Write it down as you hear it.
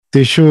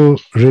Tishu,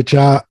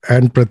 Richa,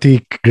 and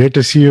Pratik, great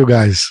to see you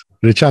guys.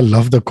 Richa,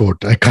 love the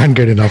quote. I can't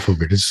get enough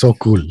of it. It's so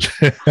cool.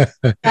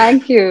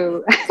 Thank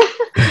you.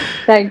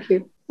 Thank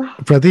you.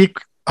 Pratik,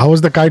 how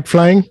was the kite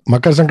flying?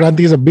 Makar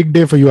Sankranti is a big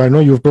day for you. I know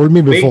you've told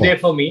me before. Big day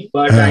for me,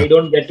 but I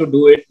don't get to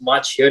do it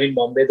much here in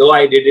Bombay, though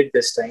I did it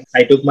this time.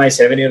 I took my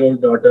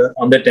 7-year-old daughter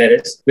on the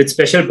terrace with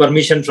special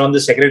permission from the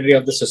secretary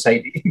of the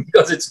society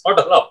because it's not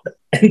allowed.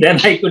 And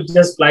then I could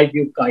just fly a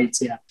few kites,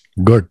 yeah.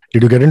 Good.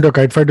 Did you get into a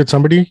kite fight with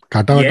somebody?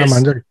 Kata wata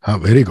manja?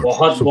 Very good.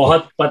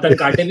 बहुत पतंग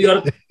काटे भी और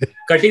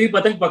कटी भी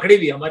पतंग पकड़ी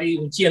भी. हमारी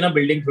ऊंची है ना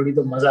बिल्डिंग थोड़ी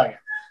तो मजा आया.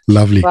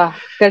 Lovely. वाह,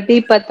 कटी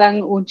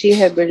पतंग ऊंची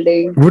है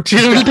बिल्डिंग. ऊंची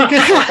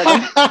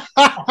building.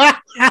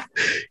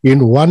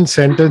 In one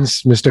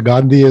sentence, Mr.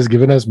 Gandhi has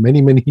given us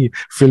many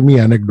filmy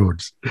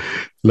anecdotes.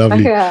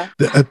 Lovely. Yeah.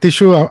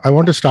 Tishu, I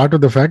want to start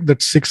with the fact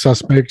that Six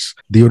Suspects,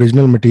 the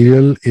original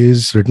material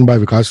is written by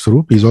Vikas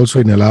Swaroop. He's also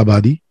in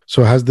Allahabadi.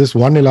 So has this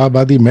one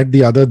Allahabadi met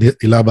the other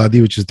Allahabadi,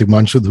 which is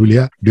Tigmanshu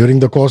Dhulia? During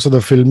the course of the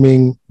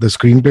filming, the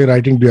screenplay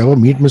writing, do you ever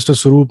meet Mr.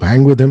 Swaroop,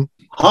 hang with him?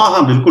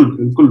 हाँ बिल्कुल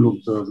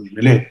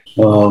मिले.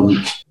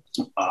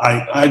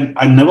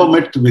 I never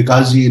met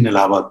Vikas ji in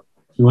Allahabad.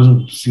 He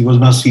was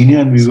my senior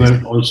and we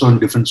were also in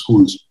different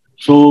schools.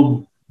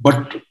 So,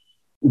 but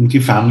उनकी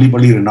family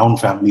बड़ी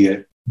renowned family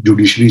है.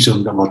 Judiciary से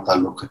उनका बहुत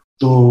ताल्लुक है.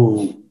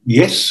 So,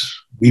 yes,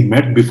 we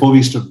met before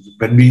we started.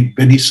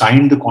 When he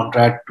signed the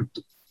contract to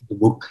the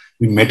book,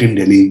 we met in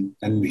Delhi.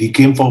 And he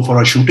came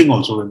for a shooting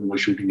also when we were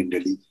shooting in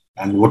Delhi.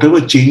 And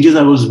whatever changes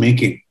I was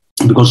making,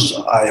 because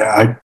I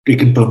had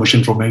taken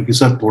permission from him कि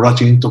sir थोड़ा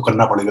change तो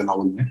करना पड़ेगा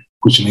novel में,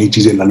 कुछ नई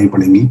चीजें लानी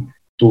पड़ेंगी,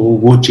 तो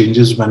वो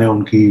changes मैंने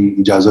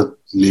उनकी इजाजत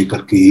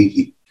लेकर के ही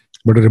की.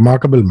 But a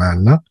remarkable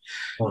man, na?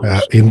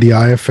 In the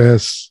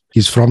IFS,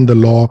 he's from the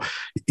law.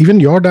 Even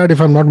your dad, if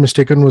I'm not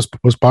mistaken,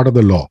 was part of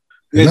the law.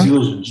 Yes, he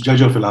was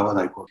judge of Allahabad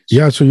High Court.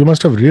 Yeah, so you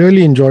must have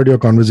really enjoyed your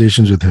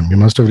conversations with him. You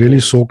must have really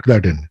soaked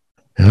that in.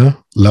 Yeah,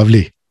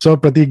 lovely. So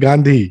Pratik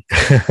Gandhi,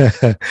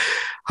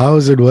 how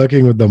is it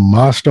working with the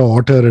master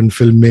author and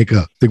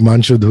filmmaker,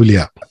 Tigmanshu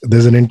Dhulia?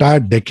 There's an entire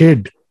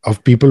decade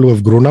of people who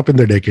have grown up in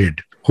the decade,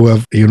 who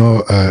have,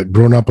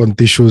 grown up on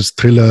Tishu's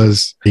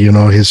thrillers,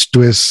 his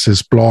twists,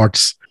 his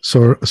plots.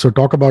 So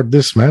talk about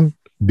this, man,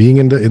 being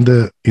in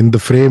the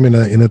frame in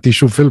a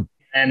Tishu film.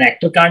 An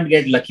actor can't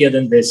get luckier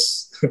than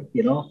this.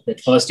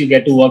 That first you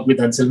get to work with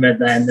Hansal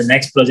Mehta and the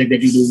next project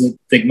that you do with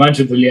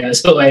Tigmanshu Dhulia.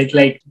 So it's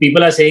like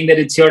people are saying that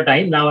it's your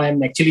time. Now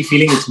I'm actually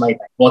feeling it's my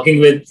time. Working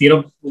with,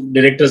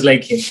 directors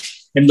like him.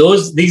 And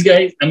these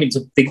guys,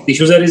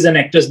 Tishu sir is an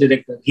actor's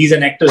director. He's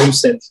an actor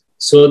himself.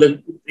 So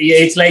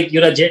it's like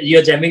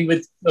you're jamming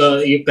with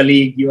your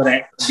colleague,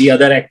 the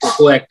other actor,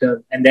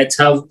 co-actor. And that's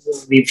how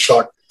we've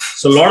shot.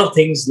 So a lot of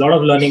things, a lot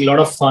of learning, a lot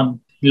of fun,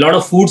 a lot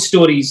of food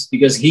stories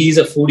because he's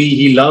a foodie.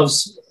 He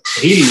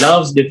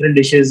loves different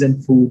dishes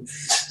and food.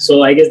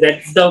 So I guess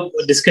that's the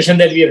discussion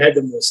that we have had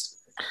the most.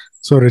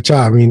 So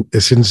Richa,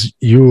 since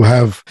you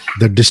have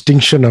the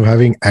distinction of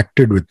having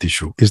acted with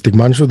Tishu, is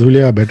Tigmanshu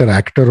Dhulia a better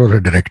actor or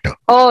a director?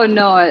 Oh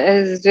no,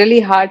 it's really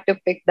hard to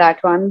pick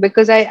that one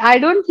because I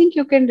don't think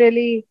you can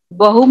really.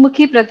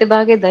 बहुमुखी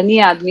प्रतिभा के धनी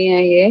आदमी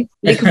है ये,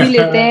 लिख भी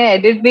लेते हैं,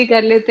 एडिट भी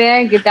कर लेते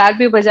हैं, गिटार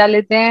भी बजा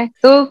लेते हैं.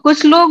 तो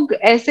कुछ लोग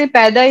ऐसे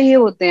पैदा ही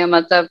होते हैं,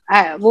 मतलब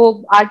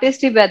वो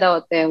आर्टिस्ट ही पैदा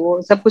होते हैं,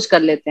 वो सब कुछ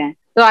कर लेते हैं.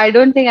 So I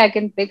don't think I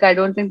can pick. I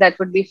don't think that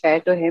would be fair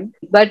to him.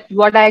 But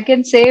what I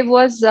can say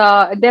was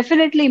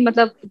definitely,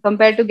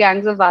 compared to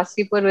Gangs of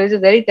Wasipur, which is a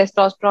very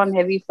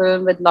testosterone-heavy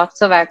film with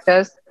lots of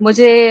actors,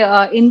 मुझे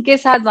इनके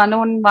साथ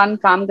one-on-one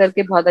काम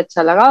करके बहुत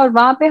अच्छा लगा. और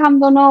वहाँ पे हम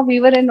दोनों, we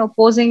were in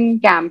opposing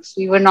camps.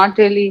 We were not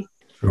really,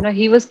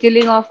 he was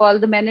killing off all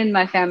the men in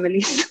my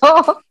family.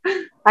 So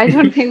I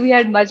don't think we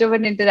had much of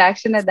an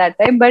interaction at that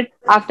time. But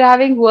after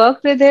having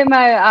worked with him,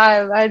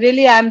 I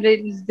really am.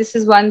 This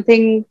is one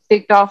thing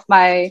ticked off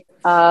my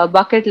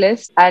bucket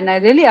list, and I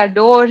really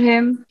adore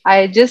him.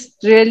 I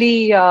just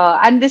really,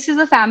 and this is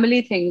a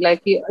family thing.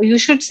 Like you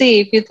should see,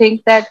 if you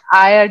think that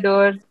I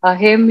adore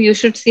him, you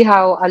should see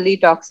how Ali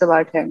talks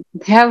about him.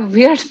 They have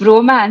weird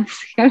bromance,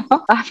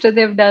 after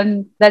they've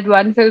done that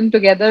one film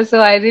together. So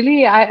I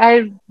really,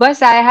 I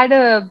had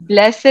a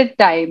blessed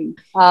time.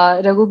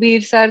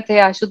 Raghubir sir the,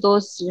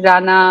 Ashutosh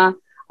Rana,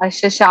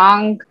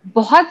 Shashank,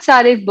 बहुत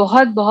सारे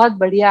बहुत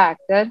बढ़िया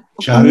actor,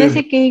 उनमें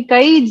से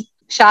कई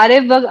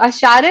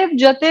शारिफ,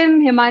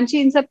 जतिन, हिमांशी,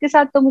 इन सब के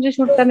साथ तो मुझे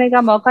शूट करने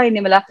का मौका ही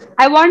नहीं मिला.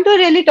 I want to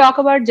really talk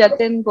about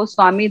Jatin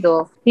Goswami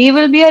दो. He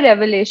will be a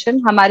revelation.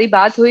 हमारी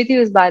बात हुई थी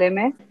उस बारे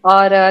में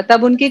और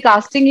तब उनकी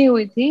कास्टिंग ही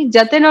हुई थी.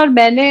 जतिन और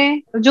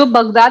मैंने, जो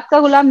बगदाद का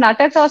गुलाम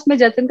नाटक था, उसमें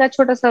जतिन का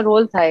छोटा सा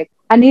रोल था एक.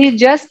 And he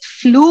just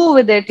flew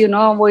with it,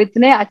 वो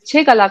इतने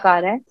अच्छे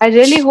कलाकार हैं. I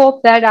really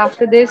hope that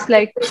after this,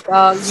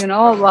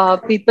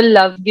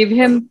 people give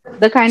him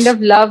the kind of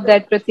love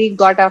that Pratik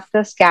got after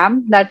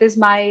Scam. That is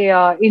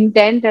my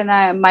intent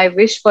and my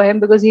wish for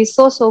him, because he's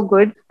so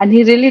good and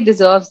he really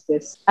deserves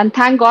this. And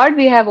thank God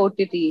we have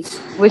OTT,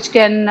 which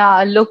can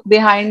look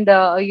behind,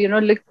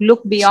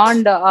 look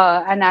beyond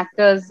an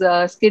actor's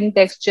skin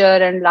texture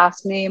and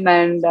last name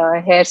and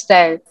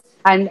hairstyle,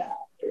 and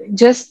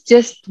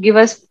just give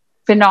us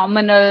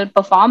phenomenal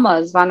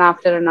performers, one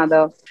after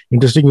another.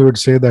 Interesting, you would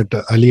say that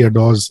Ali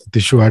adores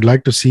Tishu. I'd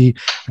like to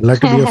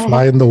be a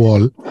fly in the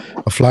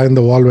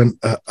wall when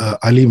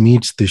Ali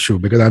meets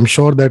Tishu, because I'm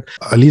sure that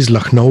Ali's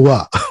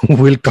Lucknowa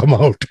will come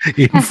out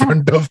in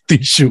front of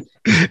Tishu.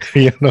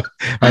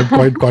 I'm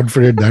quite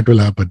confident that will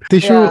happen.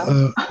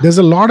 Tishu, there's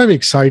a lot of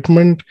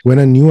excitement when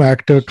a new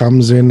actor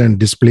comes in and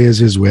displays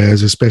his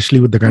wares,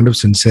 especially with the kind of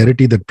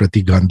sincerity that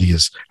Pratik Gandhi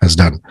has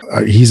done.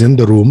 He's in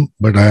the room,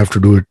 but I have to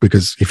do it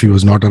because if he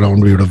was not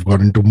around, we would have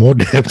got into more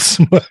depths.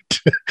 But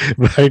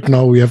right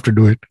now we have to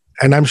do it.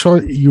 And I'm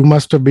sure you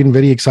must have been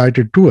very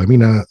excited too. I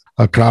mean,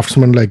 a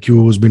craftsman like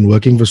you who's been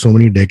working for so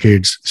many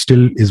decades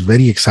still is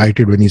very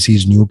excited when he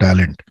sees new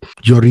talent.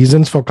 Your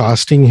reasons for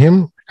casting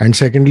him, and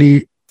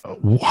secondly,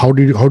 how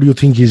do you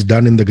think he's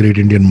done in The Great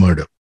Indian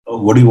Murder?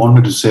 What do you want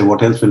me to say?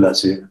 What else will I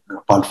say?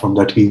 Apart from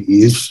that,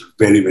 he is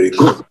very, very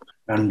good.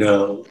 And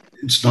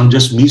it's not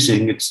just me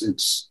saying,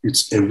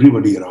 it's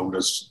everybody around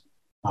us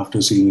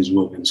after seeing his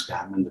work in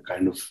Scam and the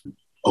kind of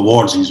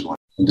awards he's won.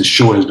 And the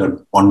show has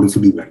done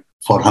wonderfully well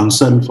for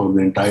himself, for the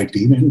entire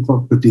team, and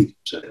for Pratik.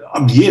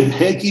 अब ये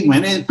है कि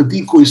मैंने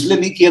प्रतीक को इसलिए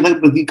नहीं किया था कि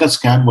प्रतीक का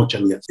स्कैम बहुत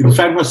चल गया.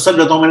 इनफैक्ट मैं सच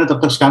बताऊं, मैंने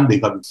तब तक स्कैम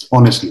देखा भी,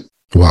 ऑनेस्टली.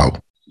 वाओ.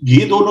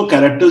 ये दोनों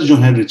कैरेक्टर्स जो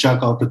हैं, रिचा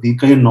का और प्रतीक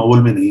का, ये नॉवल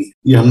में नहीं है,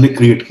 ये हमने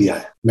क्रिएट किया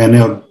है. मैंने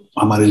और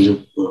हमारे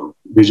जो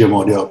विजय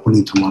मौर्य और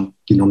पुनीत हमान,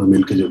 तीनों ने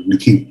मिलकर जब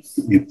लिखी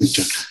ये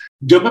पिक्चर.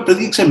 जब मैं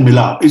प्रतीक से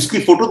मिला, इसकी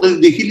फोटो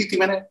देखी ली थी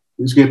मैंने,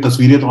 इसके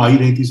तस्वीरें तो आ ही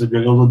रही थी सब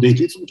जगह, तो देख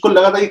ली तो मुझको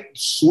लगा था ये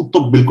सूट तो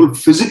बिल्कुल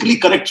फिजिकली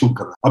करेक्ट सूट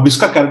कर रहा है. अब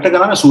इसका कैरेक्टर का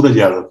नाम है सूरज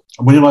यादव.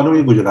 अब मुझे मालूम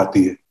है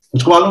गुजराती है,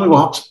 मुझको मालूम है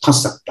वहां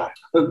फंस सकता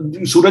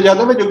है. सूरज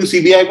यादव है जो कि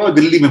सीबीआई का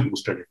दिल्ली में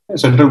पोस्टेड है,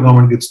 सेंट्रल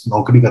गवर्नमेंट की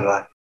नौकरी कर रहा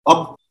है.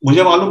 अब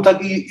मुझे मालूम था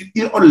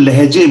कि और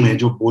लहजे में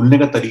जो बोलने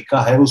का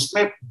तरीका है,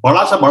 उसमें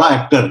बड़ा सा बड़ा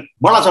एक्टर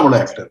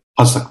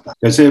फंस सकता है.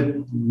 जैसे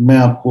मैं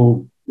आपको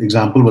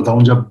एग्जाम्पल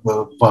बताऊं, जब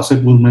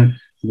वासेपुर में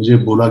मुझे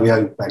बोला गया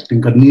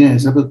एक्टिंग करनी है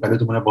ऐसा, तो पहले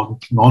तो मैंने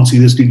बहुत नॉन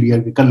सीरियसली लिया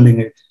कि कर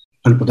लेंगे.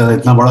 फिर पता था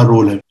इतना बड़ा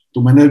रोल है,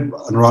 तो मैंने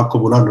अनुराग को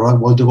बोला, अनुराग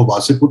बोल देखो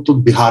वासेपुर तो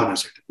बिहार में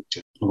सेट है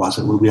पिक्चर, तो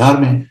वासेपुर बिहार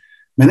में.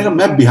 मैंने कहा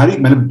मैं बिहारी,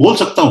 मैंने बोल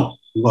सकता हूँ.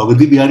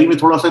 अवधी बिहारी में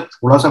थोड़ा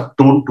सा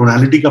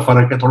टोनालिटी का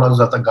फर्क है, थोड़ा सा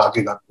ज्यादा गा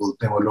के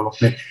बोलते हैं वो लोग,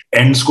 अपने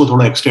एंड्स को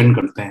थोड़ा एक्सटेंड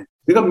करते हैं.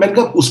 लेकिन मैंने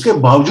कहा उसके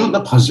बावजूद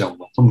मैं फंस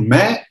जाऊंगा, तो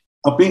मैं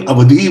अपनी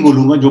अवधी ही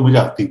बोलूंगा जो मुझे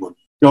आती बोलूँ.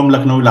 जो हम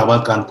लखनऊ,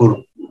 इलाहाबाद,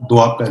 कानपुर,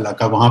 दोआब का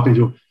इलाका, वहां पे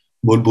जो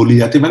बोली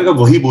जाती है, मैंने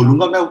कहा वही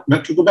बोलूंगा मैं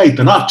क्योंकि मैं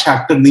इतना अच्छा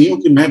एक्टर नहीं हूं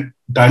कि मैं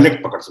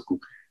डायलेक्ट पकड़ सकूं.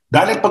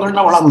 डायलेक्ट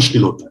पकड़ना बड़ा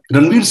मुश्किल होता है.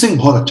 रणवीर सिंह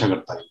बहुत अच्छा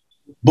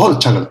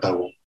करता है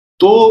वो.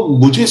 तो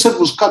मुझे सिर्फ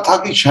उसका था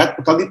कि शायद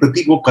पता नहीं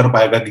प्रतीक वो कर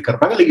पाएगा नहीं कर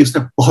पाएगा, लेकिन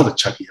इसने बहुत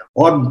अच्छा किया.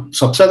 और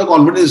सबसे ज्यादा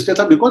कॉन्फिडेंस इसलिए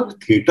था बिकॉज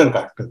थिएटर का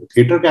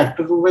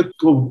एक्टर में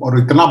तो, और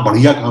इतना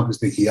बढ़िया काम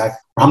इसने किया है.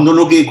 हम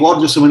दोनों की एक और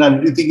जो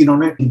सिमिलरिटी थी कि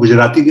इन्होंने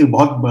गुजराती के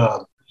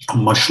बहुत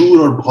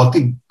मशहूर और बहुत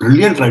ही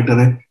ब्रिलियंट राइटर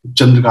है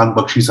चंद्रकांत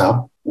बख्शी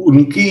साहब,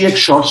 उनकी एक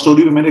शॉर्ट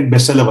स्टोरी में मैंने एक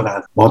बेस्ट सेलर बनाया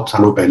था बहुत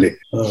सालों पहले,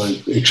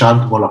 एक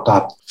शांत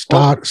मुलाकात,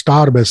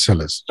 स्टार बेस्ट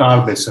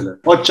सेलर.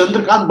 और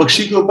चंद्रकांत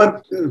बख्शी के ऊपर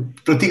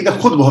प्रतीक ने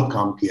खुद बहुत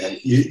काम किया है.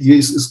 ये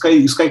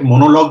इसका एक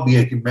मोनोलॉग भी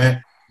है कि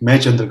मैं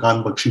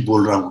चंद्रकांत बख्शी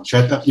बोल रहा हूँ.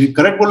 शायद ये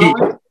करेक्ट बोल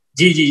रहा हूँ?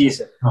 जी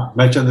सर. हाँ,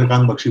 मैं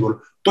चंद्रकांत बख्शी बोल.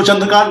 तो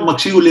चंद्रकांत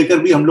बख्शी को लेकर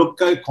भी हम लोग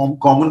का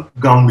कॉमन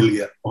ग्राउंड मिल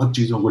गया बहुत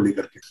चीजों को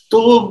लेकर के.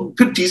 तो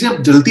फिर चीजें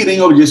अब जलती नहीं,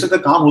 और जैसे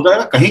तक काम होता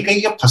है कहीं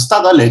कहीं अब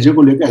फंसता था लहजे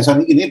को लेकर, ऐसा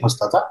नहीं कि नहीं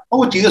फंसता था, और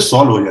वो चीजें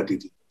सॉल्व हो जाती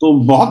थी. तो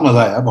बहुत मजा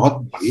आया, बहुत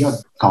बढ़िया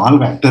कमाल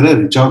का एक्टर है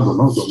रिचा.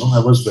 दोनों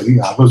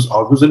I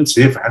was in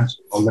safe hands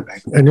all the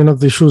time. And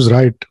the issue is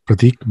right,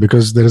 Pratik,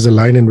 because there is a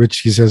line in which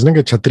he says na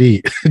कि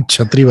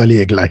छतरी वाली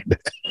एक line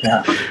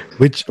है,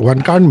 which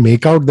one can't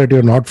make out that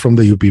you're not from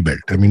the UP belt.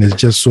 I mean,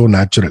 it's just so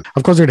natural.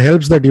 Of course, it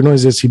helps that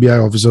he's a CBI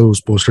officer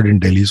who's posted in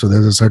Delhi, so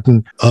there's a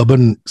certain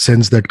urban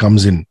sense that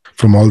comes in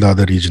from all the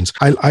other regions.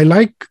 I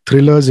like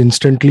thrillers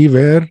instantly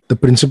where the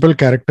principal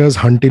characters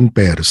hunt in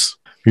pairs.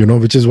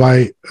 Which is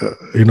why,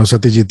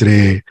 Satyajit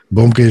Ray,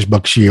 Byomkesh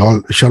Bakshi,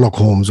 all Sherlock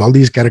Holmes, all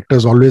these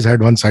characters always had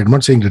one side. I'm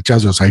not saying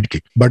Richa's your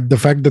sidekick, but the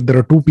fact that there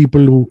are two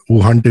people who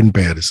hunt in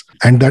pairs.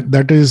 And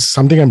that is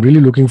something I'm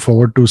really looking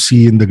forward to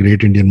see in The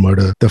Great Indian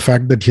Murder. The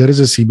fact that here is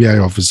a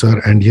CBI officer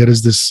and here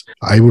is this,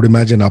 I would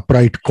imagine,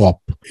 upright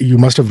cop. You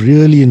must have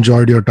really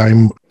enjoyed your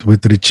time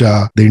with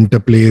Richa, the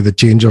interplay, the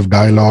change of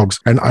dialogues.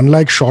 And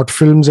unlike short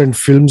films and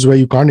films where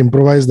you can't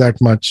improvise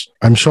that much,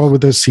 I'm sure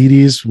with a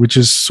series which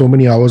is so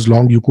many hours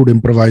long, you could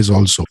improvise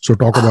also. So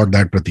talk about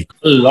that, Pratik.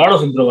 A lot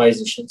of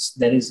improvisations.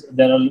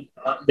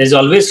 There's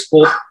always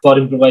scope for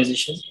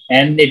improvisation,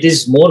 and it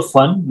is more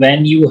fun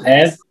when you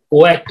have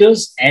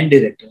co-actors and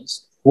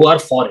directors who are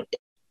for it,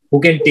 who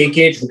can take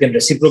it, who can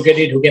reciprocate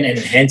it, who can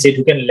enhance it,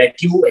 who can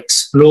let you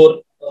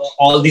explore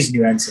all these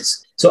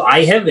nuances. So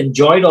I have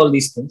enjoyed all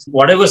these things.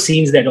 Whatever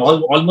scenes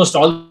almost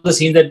all the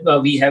scenes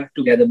that we have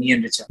together, me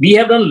and Richa, we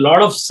have done a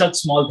lot of such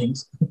small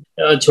things.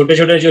 छोटे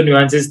छोटे जो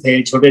nuances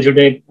थे, छोटे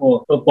छोटे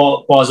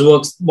pause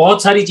works,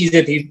 बहुत सारी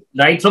चीजें थी,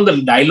 right from the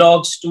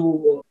dialogues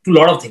to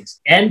lot of things.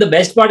 And the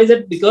best part is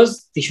that because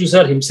Tishu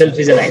sir himself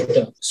is an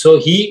actor, so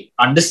he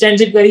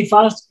understands it very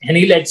fast and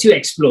he lets you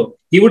explore.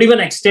 He would even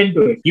extend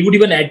to it. He would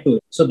even add to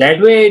it. So that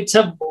way, it's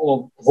a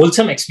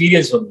wholesome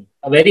experience for me.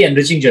 A very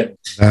enriching journey.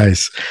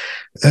 Nice.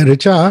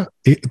 Richa,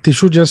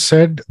 Tishu just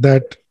said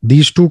that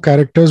these two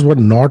characters were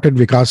not in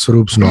Vikas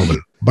Swaroop's novel.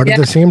 But at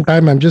the same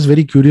time, I'm just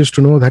very curious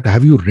to know that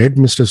have you read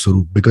Mr.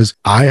 Swaroop? Because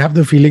I have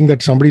the feeling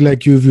that somebody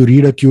like you, if you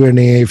read a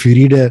Q&A, if you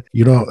read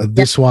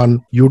this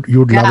one, you'd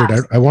love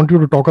it. I want you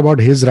to talk about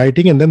his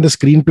writing and then the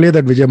screenplay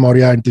that Vijay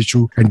Maurya and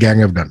Tishu and gang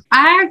have done.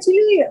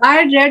 I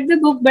had read the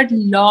book, but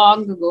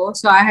long ago,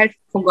 so I had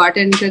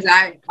forgotten because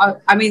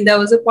I mean, there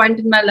was a point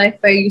in my life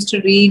where I used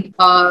to read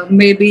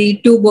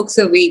maybe 2 books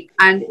a week,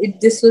 and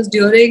this was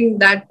during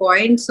that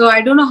point. So I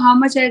don't know how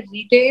much I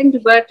retained,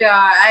 but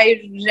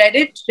I read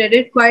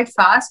it quite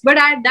fast. But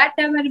at that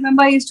time, I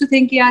remember I used to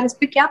think, yaar, is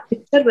pe kya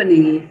picture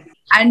banegi?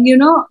 And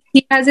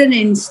he has an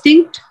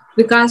instinct.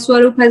 Vikas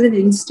Swaroop has an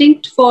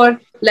instinct for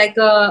like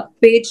a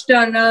page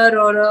turner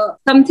or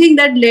something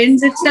that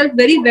lends itself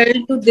very well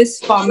to this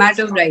format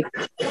of writing.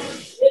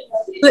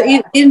 So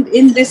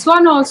in this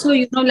one also,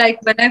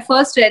 like when I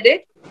first read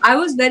it, I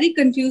was very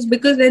confused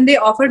because when they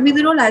offered me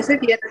the role, I said,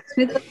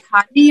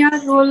 yeah,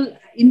 role.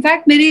 In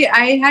fact,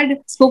 I had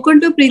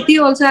spoken to Preeti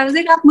also. I was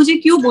like, आप मुझे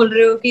क्यों बोल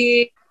रहे हो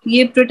कि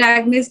ये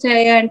protagonist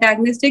है या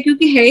antagonist है,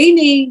 क्योंकि है ही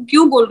नहीं,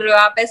 क्यों बोल रहे हो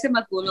आप, ऐसे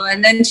मत बोलो.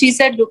 And then she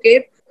said,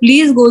 okay,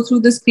 please go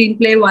through the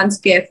screenplay once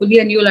carefully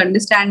and you'll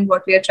understand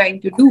what we are trying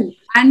to do.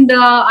 And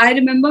I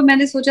remember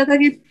मैंने सोचा था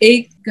कि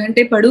 1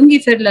 घंटे पढ़ूंगी,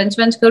 फिर लंच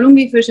वंच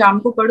करूंगी, फिर शाम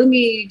को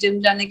पढ़ूंगी जिम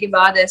जाने के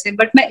बाद ऐसे.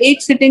 बट मैं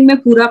एक सिटिंग में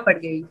पूरा पढ़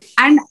गई.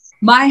 And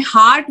my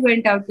heart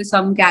went out to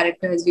some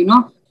characters,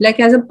 like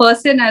as a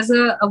person, as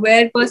a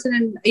aware person,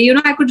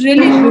 and I could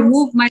really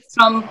remove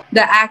from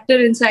the actor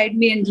inside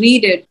me and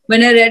read it.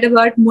 When I read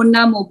about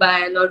Munna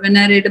Mobile or when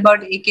I read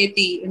about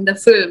AKT in the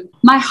film,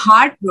 my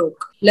heart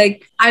broke.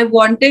 Like I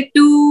wanted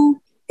to.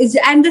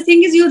 And the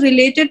thing is, you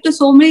related to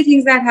so many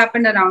things that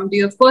happened around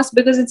you. Of course,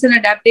 because it's an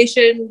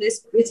adaptation,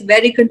 it's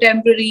very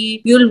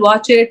contemporary. You'll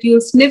watch it, you'll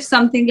sniff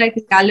something like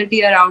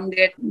reality around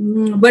it.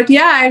 But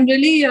yeah, I'm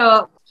really.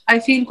 I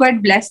feel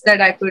quite blessed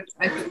that I could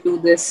do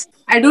this.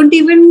 I don't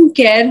even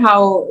care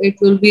how it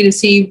will be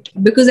received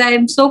because I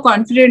am so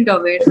confident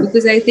of it.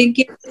 Because I think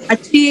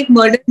actually a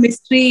murder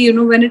mystery,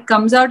 when it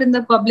comes out in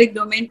the public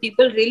domain,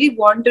 people really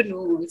want to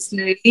know. It's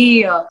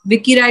really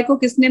Vicky Rai ko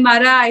kisne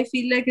mara? I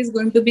feel like it's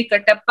going to be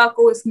Katappa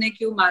ko isne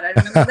kyun mara?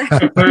 Remember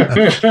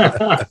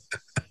that?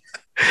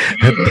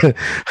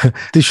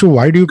 Tishu,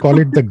 why do you call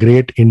it the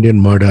Great Indian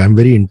Murder? I'm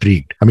very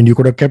intrigued. I mean, you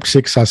could have kept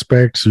 6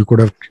 suspects. You could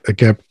have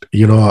kept,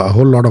 a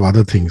whole lot of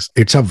other things.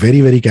 It's a very,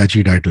 very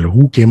catchy title.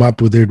 Who came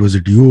up with it? Was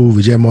it you,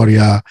 Vijay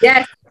Maurya?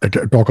 Yes.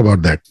 Talk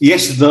about that.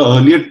 Yes, the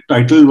earlier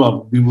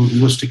title, we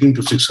were sticking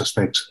to 6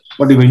 suspects.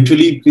 But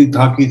eventually,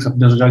 था कि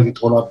सबने सोचा कि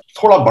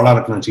थोड़ा बड़ा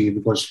रखना चाहिए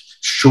because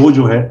show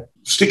जो है,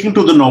 sticking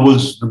to the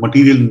novels, the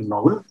material in the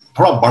novel,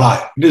 थोड़ा बड़ा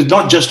है. It is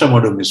not just a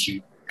murder mystery.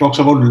 It talks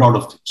about a lot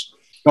of things.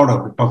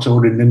 It talks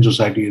about Indian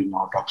society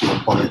now, talks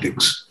about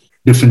politics,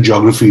 different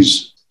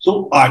geographies.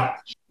 So,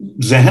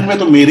 ज़हन में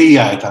तो मेरे ही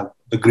आया था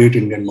The Great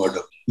Indian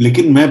Murder.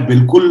 लेकिन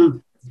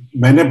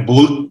मैंने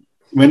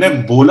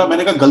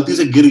कहा गलती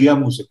से गिर गया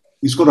मुझसे,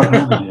 इसको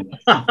रखना नहीं है.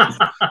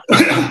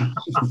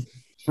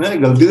 मैंने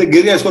गलती से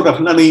गिर गया, इसको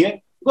रखना नहीं है.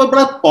 तो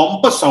बड़ा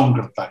पॉम्पस साउंड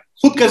करता है.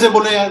 खुद कैसे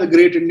बोले यार The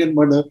Great Indian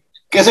Murder?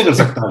 कैसे कर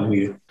सकता है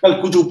ये? कल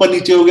कुछ ऊपर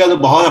नीचे हो गया तो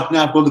बहुत अपने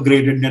आप को the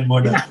Great Indian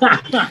Murder.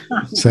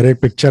 Sir एक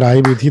पिक्चर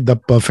आई भी थी द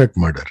परफेक्ट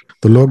मर्डर.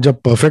 तो लोग जब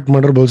परफेक्ट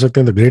मर्डर बोल सकते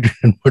हैं तो ग्रेट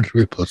इंडियन मर्डर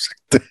भी बोल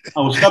सकते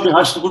हैं. उसका भी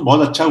आज कुछ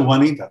बहुत अच्छा हुआ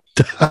नहीं था.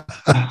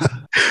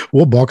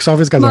 वो बॉक्स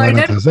ऑफिस का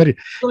जमाना था सर.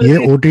 ये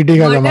ओटीटी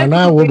का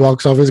जमाना, वो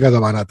बॉक्स ऑफिस का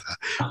जमाना था.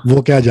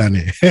 वो क्या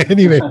जाने.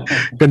 Anyway,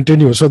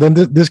 continue. So then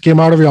this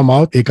came out of your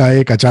mouth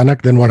एकाएक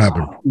अचानक. Then what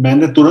happened?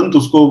 मैंने तुरंत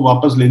उसको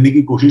वापस लेने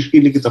की कोशिश की,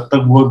 लेकिन तब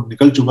तक वो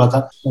निकल चुका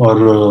था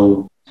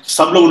और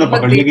सब लोगों ने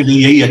पकड़ लिया कि नहीं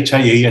यही अच्छा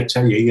है, यही अच्छा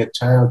है, यही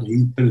अच्छा है. और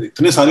यही फिर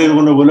इतने सारे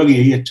लोगों ने बोला कि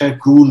यही अच्छा है.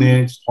 क्रू ने,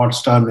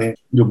 हॉटस्टार ने,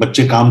 जो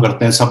बच्चे काम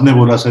करते हैं, सबने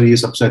बोला सर ये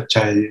सबसे अच्छा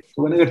है ये.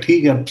 तो मैंने कहा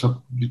ठीक है.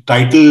 सब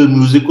टाइटल,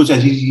 म्यूजिक, कुछ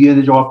ऐसी चीजें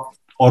हैं जो आप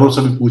औरों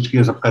से भी पूछ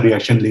के सबका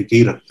रिएक्शन लेके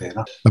ही रखते हैं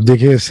ना. अब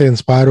देखिए, इससे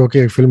इंस्पायर होकर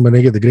एक फिल्म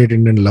बनेगी the Great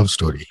Indian Love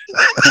Story.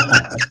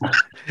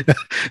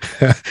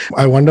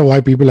 I wonder why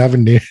people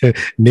haven't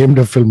named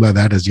a film like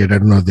that as yet. I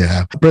don't know if they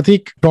have.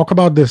 Pratik, talk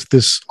about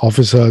this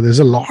officer. There's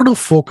a lot of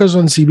focus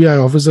on CBI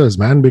officers,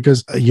 man,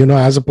 because,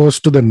 as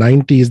opposed to the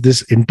 90s,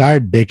 this entire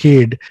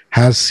decade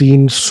has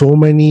seen so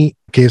many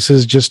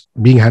cases just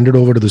being handed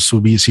over to the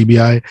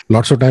CBI,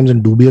 lots of times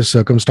in dubious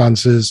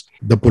circumstances.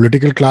 The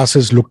political class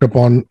has looked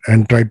upon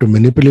and tried to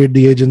manipulate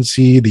the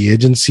agency. The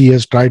agency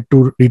has tried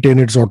to retain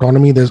its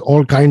autonomy. There's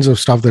all kinds of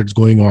stuff that's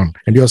going on.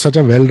 And you're such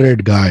a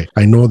well-read guy.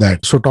 I know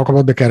that. So talk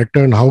about the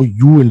character and how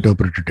you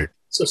interpreted it.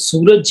 So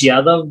Suraj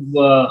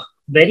Yadav,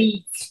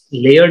 very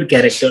layered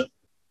character.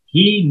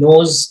 He's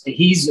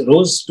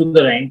rose to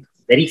the rank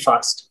very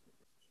fast.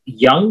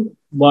 young,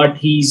 but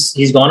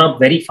he's gone up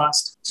very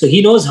fast. So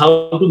he knows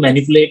how to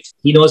manipulate.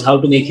 He knows how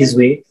to make his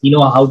way. He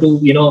knows how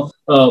to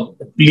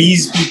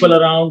please people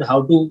around,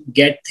 how to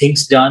get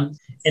things done,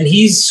 and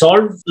he's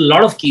solved a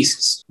lot of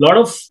cases, a lot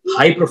of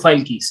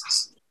high-profile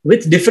cases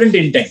with different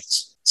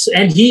intents. So,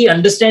 and he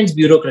understands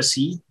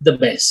bureaucracy the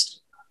best.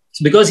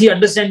 Because he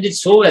understands it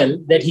so well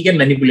that he can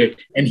manipulate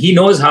it, and he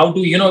knows how to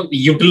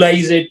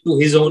utilize it to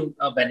his own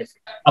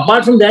benefit.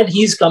 Apart from that,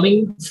 he is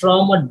coming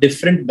from a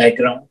different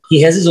background.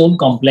 He has his own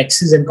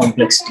complexes and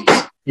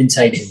complexities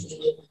inside him.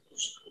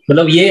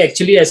 मतलब ये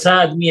actually ऐसा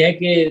आदमी है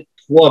कि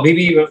वो अभी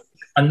भी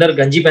अंदर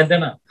गंजी पहनता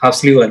है ना, हाफ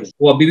स्लीव वाली,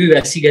 वो अभी भी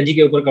वैसी गंजी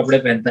के ऊपर कपड़े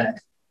पहनता है.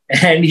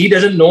 And he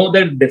doesn't know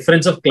the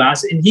difference of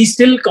class, and he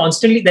still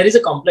constantly, there is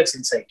a complex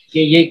inside कि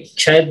ये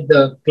शायद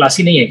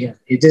क्लासी नहीं है क्या,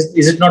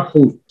 is it not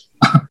cool?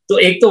 तो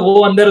एक तो वो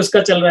अंदर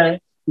उसका चल रहा है,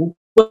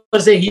 ऊपर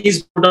से he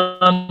is put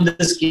on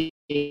this case.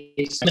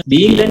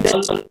 Being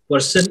the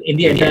person in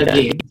the entire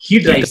game, he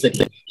drives the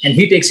game and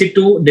he takes it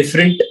to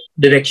different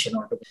direction.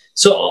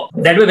 So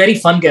that was a very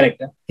fun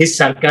character. His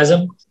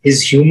sarcasm,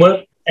 his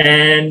humor,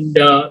 and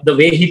the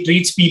way he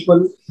treats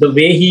people, the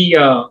way he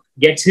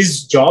gets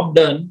his job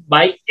done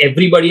by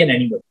everybody and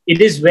anybody. It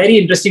is very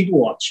interesting to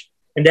watch,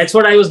 and that's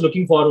what I was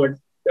looking forward.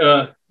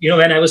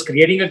 When I was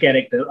creating a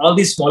character, all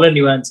these smaller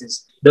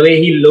nuances, the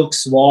way he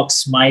looks, walks,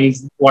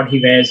 smiles, what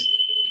he wears.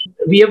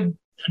 We have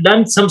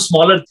done some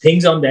smaller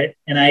things on that,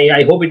 and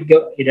I hope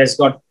it has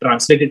got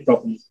translated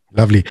properly.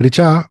 Lovely.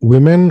 Richa,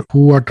 women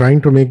who are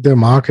trying to make their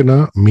mark in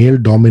a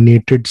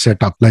male-dominated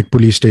setup, like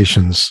police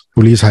stations,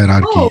 police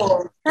hierarchy.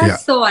 Oh,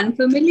 that's so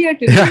unfamiliar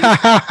to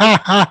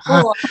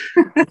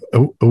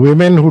me.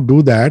 Women who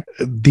do that,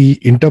 the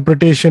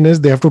interpretation is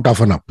they have to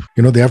toughen up.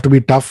 They have to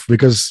be tough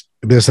because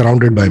they're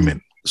surrounded by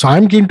men. So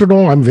I'm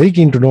very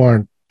keen to know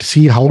and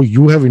see how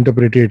you have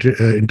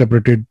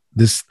interpreted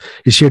this.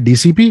 Is she a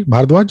DCP,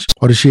 Bhardwaj,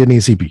 or is she an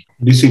ACP?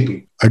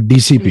 DCP. A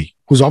DCP,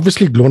 who's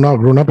obviously grown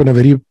up in a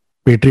very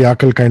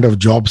patriarchal kind of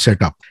job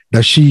setup.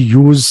 Does she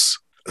use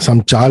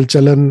some chal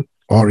chalan,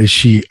 or is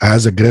she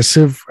as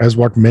aggressive as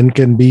what men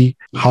can be?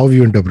 How have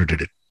you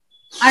interpreted it?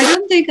 I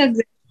don't think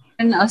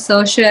aggression,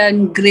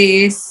 assertion,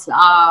 grace,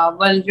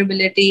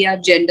 vulnerability are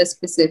gender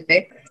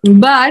specific.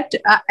 But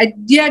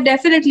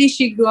definitely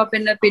she grew up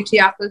in a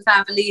patriarchal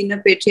family, in a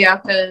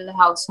patriarchal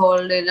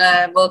household,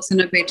 works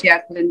in a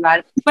patriarchal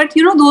environment. But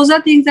those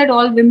are things that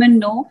all women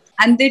know,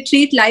 and they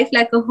treat life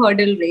like a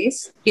hurdle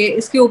race. कि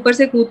इसके ऊपर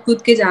से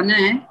कूद के जाना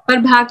है,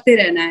 पर भागते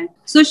रहना है.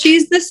 So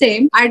she's the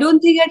same. I don't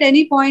think at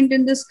any point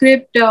in the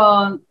script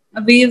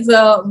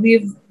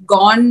we've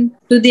gone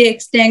to the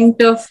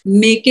extent of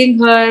making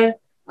her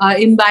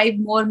imbibe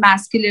more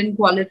masculine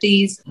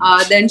qualities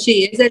than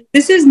she is. And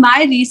this is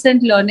my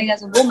recent learning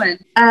as a woman.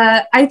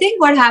 I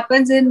think what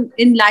happens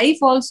in life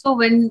also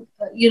when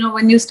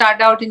you start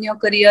out in your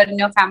career, in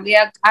your family.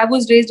 I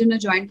was raised in a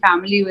joint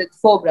family with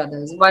 4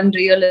 brothers, 1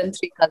 real and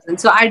 3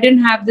 cousins. So I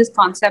didn't have this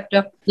concept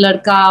of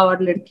ladka or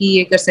ladki,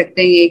 ye kar sakte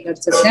hain, ye kar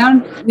sakte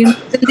hain.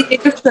 Till the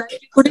age of 12,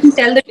 you couldn't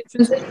tell the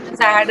difference because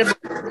I had a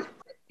boy.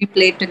 We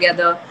played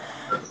together.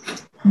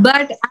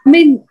 But I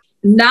mean,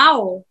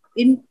 now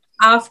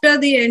after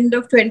the end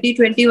of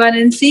 2021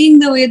 and seeing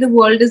the way the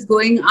world is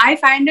going, I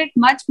find it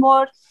much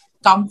more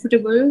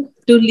comfortable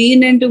to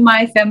lean into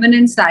my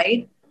feminine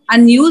side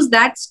and use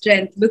that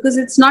strength, because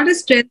it's not a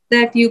strength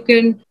that you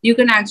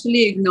can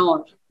actually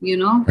ignore,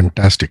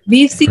 Fantastic.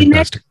 We've seen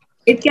it.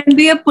 It can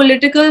be a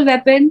political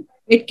weapon.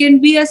 It can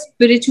be a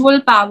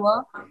spiritual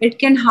power. It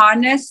can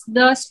harness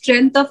the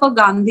strength of a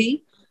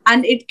Gandhi,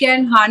 and it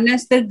can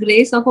harness the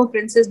grace of a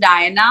Princess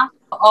Diana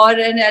or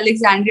an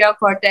Alexandria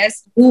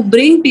Cortez, who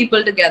bring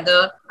people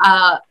together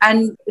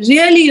and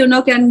really,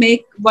 can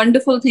make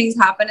wonderful things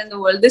happen in the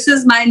world. This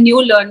is my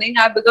new learning.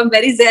 I've become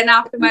very zen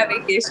after my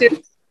vacation.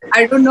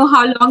 I don't know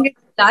how long it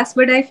lasts,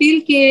 but I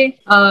feel कि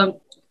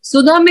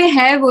Sudha में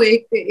है वो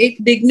एक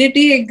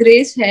dignity, एक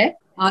grace है.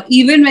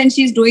 Even when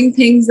she's doing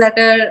things that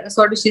are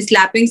sort of, she's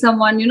slapping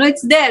someone,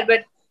 it's there,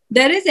 but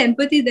there is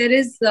empathy, there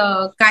is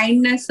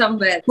kindness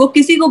somewhere. वो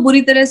किसी को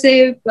बुरी तरह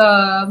से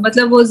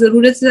मतलब वो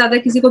जरूरत से ज्यादा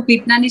किसी को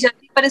पीटना नहीं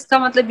चाहती, पर इसका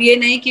मतलब ये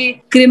नहीं कि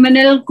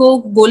क्रिमिनल को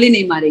गोली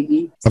नहीं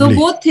मारेगी. So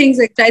both things,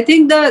 I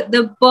think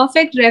the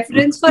perfect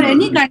reference for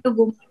any kind of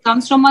woman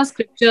comes from our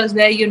scriptures,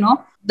 where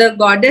the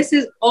goddess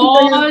is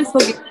all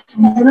forgiving.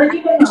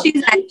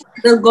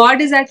 The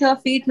god is at her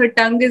feet, her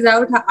tongue is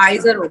out, her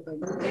eyes are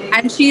open,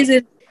 and she's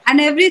in,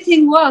 and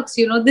everything works.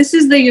 This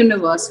is the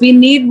universe. We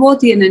need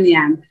both yin and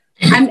yang,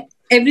 and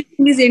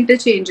everything is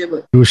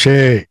interchangeable.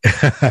 Touché.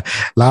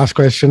 Last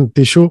question,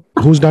 Tishu.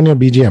 Who's done your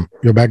BGM,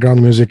 your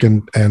background music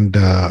and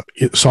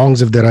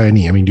songs, if there are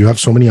any? I mean, you have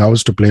so many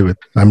hours to play with.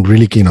 I'm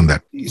really keen on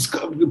that.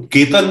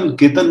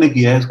 Ketan ने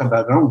किया है इसका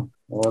background.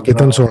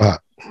 Ketan Sodha.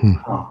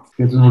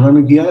 Ketan Sodha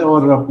ने किया है,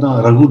 और अपना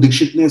रघु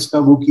दीक्षित ने इसका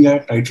वो किया है,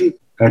 टाइटल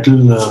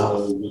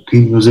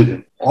थीम म्यूजिक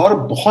है. और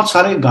बहुत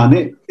सारे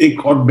गाने,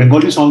 एक और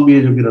बंगाली सॉन्ग भी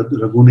है जो कि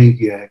रघु ने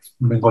किया है,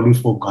 बंगाली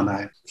फोक गाना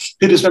है।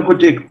 फिर इसमें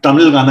कुछ एक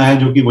तमिल गाना है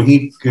जो कि वहीं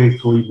के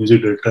कोई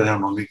म्यूजिक डायरेक्टर है,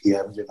 उन्होंने किया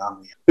है, मुझे नाम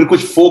नहीं है। फिर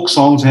कुछ फोक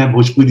सॉन्ग्स हैं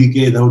भोजपुरी के,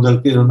 इधर उधर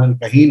के,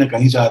 उन्होंने कहीं ना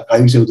कहीं से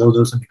आर्काइव से उधर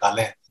उधर से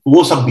निकाले हैं,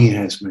 वो सब भी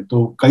हैं इसमें।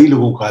 तो कई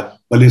लोगों का,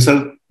 बलेसर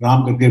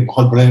राम करके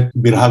बहुत बड़े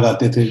बिरहा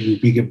गाते थे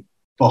यूपी के,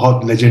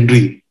 बहुत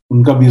लेजेंडरी,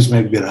 उनका भी इसमें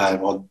एक बिरहा है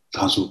बहुत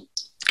धांसू।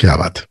 क्या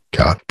बात,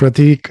 क्या बात।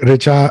 Pratik,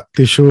 Richa,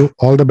 Tishu,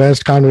 all the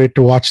best. Can't wait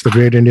to watch The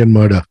Great Indian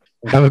Murder.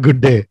 Have a good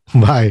day.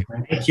 Bye.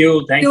 Thank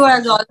you. Thank you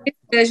as always.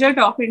 Pleasure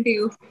talking to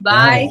you.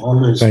 Bye.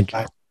 Always. Thank you.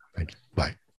 Bye.